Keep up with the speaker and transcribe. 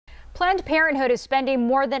Planned Parenthood is spending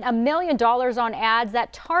more than $1 million on ads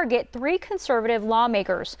that target 3 conservative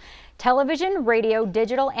lawmakers. Television, radio,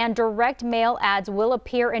 digital, and direct mail ads will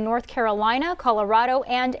appear in North Carolina, Colorado,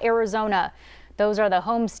 and Arizona. Those are the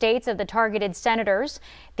home states of the targeted senators.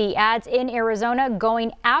 The ads in Arizona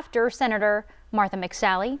going after Senator Martha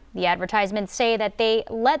McSally. The advertisements say that they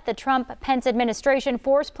let the Trump-Pence administration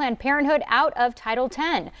force Planned Parenthood out of Title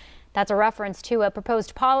X. That's a reference to a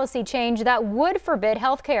proposed policy change that would forbid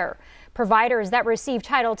health care. Providers that receive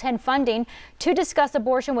Title X funding to discuss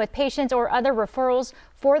abortion with patients or other referrals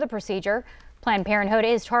for the procedure. Planned Parenthood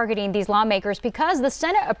is targeting these lawmakers because the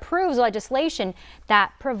Senate approves legislation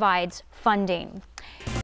that provides funding.